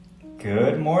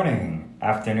Good morning,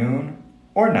 afternoon,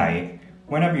 or night.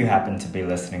 Whenever you happen to be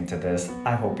listening to this,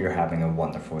 I hope you're having a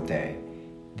wonderful day.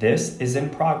 This is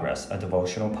In Progress, a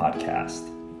devotional podcast.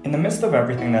 In the midst of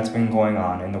everything that's been going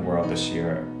on in the world this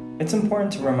year, it's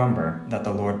important to remember that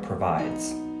the Lord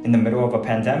provides. In the middle of a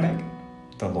pandemic,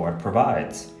 the Lord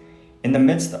provides. In the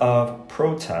midst of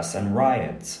protests and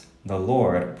riots, the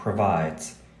Lord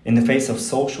provides. In the face of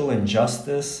social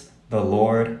injustice, the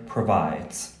Lord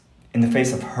provides. In the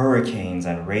face of hurricanes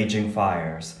and raging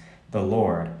fires, the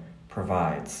Lord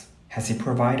provides. Has He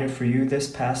provided for you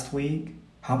this past week?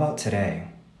 How about today?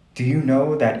 Do you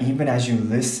know that even as you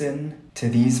listen to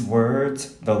these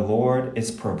words, the Lord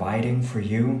is providing for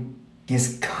you? He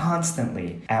is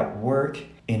constantly at work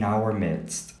in our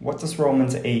midst. What does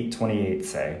Romans 8:28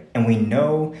 say? And we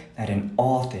know that in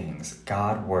all things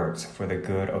God works for the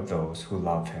good of those who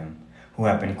love Him, who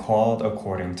have been called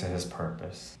according to His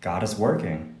purpose. God is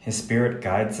working. His Spirit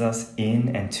guides us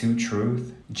in and to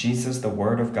truth. Jesus, the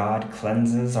Word of God,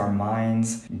 cleanses our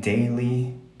minds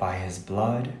daily by His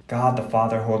blood. God the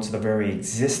Father holds the very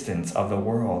existence of the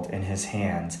world in His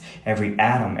hands. Every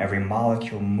atom, every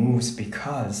molecule moves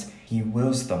because He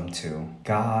wills them to.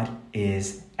 God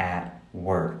is at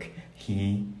work.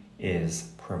 He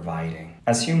is providing.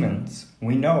 As humans,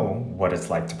 we know what it's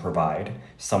like to provide.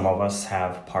 Some of us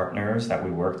have partners that we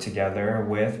work together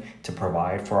with to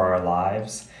provide for our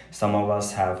lives. Some of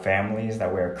us have families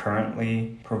that we're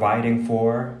currently providing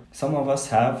for. Some of us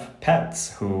have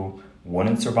pets who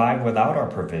wouldn't survive without our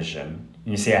provision.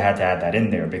 You see, I had to add that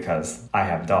in there because I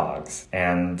have dogs.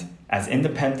 And as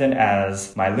independent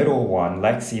as my little one,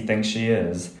 Lexi, thinks she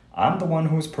is, I'm the one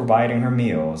who's providing her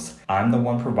meals. I'm the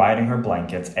one providing her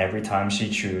blankets every time she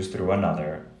chews through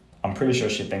another. I'm pretty sure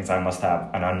she thinks I must have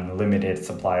an unlimited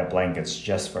supply of blankets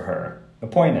just for her. The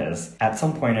point is, at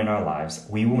some point in our lives,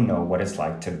 we will know what it's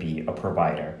like to be a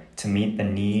provider, to meet the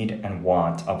need and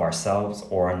want of ourselves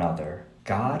or another.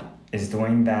 God is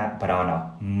doing that, but on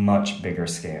a much bigger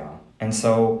scale. And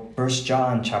so 1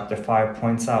 John chapter 5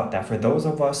 points out that for those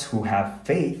of us who have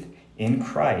faith in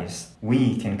Christ,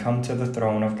 we can come to the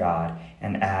throne of God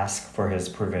and ask for His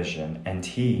provision, and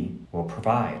He will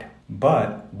provide.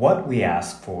 But what we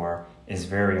ask for is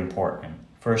very important.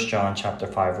 1 John chapter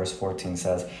 5 verse 14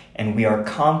 says, "And we are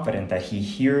confident that He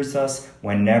hears us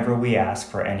whenever we ask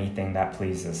for anything that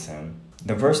pleases Him."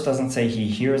 The verse doesn't say He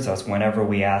hears us whenever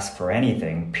we ask for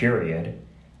anything, period.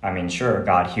 I mean, sure,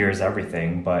 God hears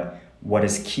everything, but what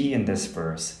is key in this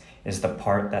verse is the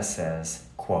part that says,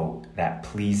 quote, "that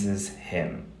pleases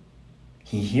Him."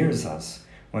 He hears us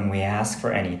when we ask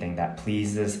for anything that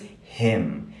pleases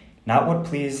Him, not what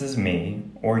pleases me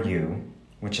or you,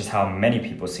 which is how many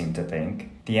people seem to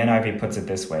think. The NIV puts it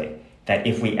this way, that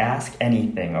if we ask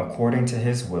anything according to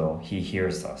His will, He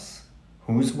hears us.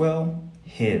 Whose will?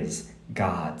 His,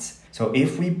 God's. So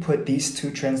if we put these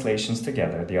two translations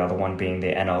together, the other one being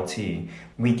the NLT,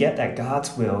 we get that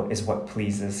God's will is what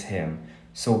pleases Him.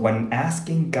 So when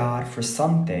asking God for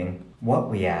something, what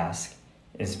we ask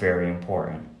is very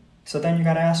important. So then you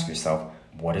got to ask yourself,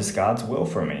 what is God's will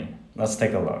for me? Let's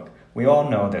take a look. We all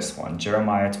know this one,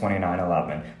 Jeremiah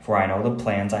 29:11. "For I know the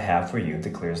plans I have for you,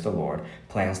 declares the Lord,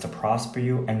 plans to prosper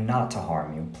you and not to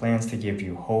harm you, plans to give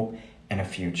you hope and a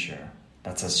future."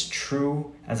 That's as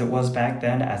true as it was back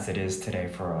then as it is today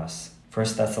for us.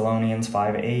 1 Thessalonians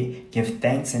 5:8, "Give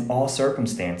thanks in all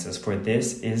circumstances, for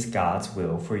this is God's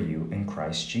will for you in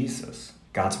Christ Jesus."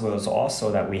 God's will is also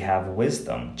that we have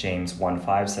wisdom. James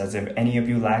 1:5 says, "If any of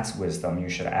you lacks wisdom, you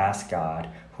should ask God,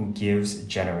 who gives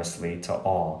generously to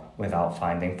all without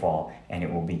finding fault, and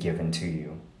it will be given to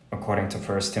you." According to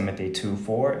 1 Timothy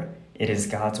 2:4, it is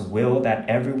God's will that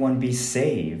everyone be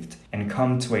saved and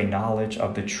come to a knowledge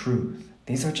of the truth.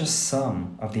 These are just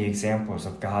some of the examples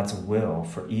of God's will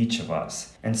for each of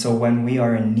us. And so when we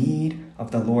are in need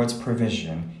of the Lord's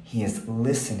provision, He is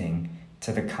listening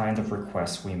to the kind of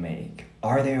requests we make.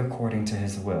 Are they according to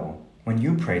His will? When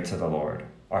you pray to the Lord,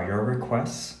 are your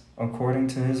requests according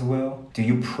to His will? Do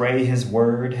you pray His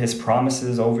word, His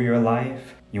promises over your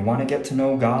life? You want to get to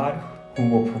know God, who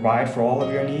will provide for all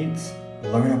of your needs?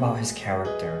 Learn about His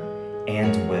character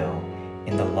and will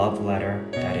in the love letter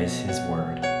that is His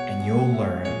word, and you'll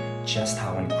learn just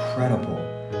how incredible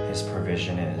His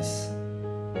provision is.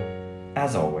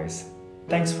 As always,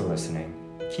 thanks for listening.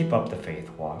 Keep up the faith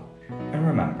walk, and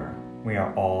remember, we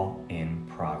are all in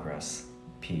progress.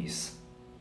 Peace.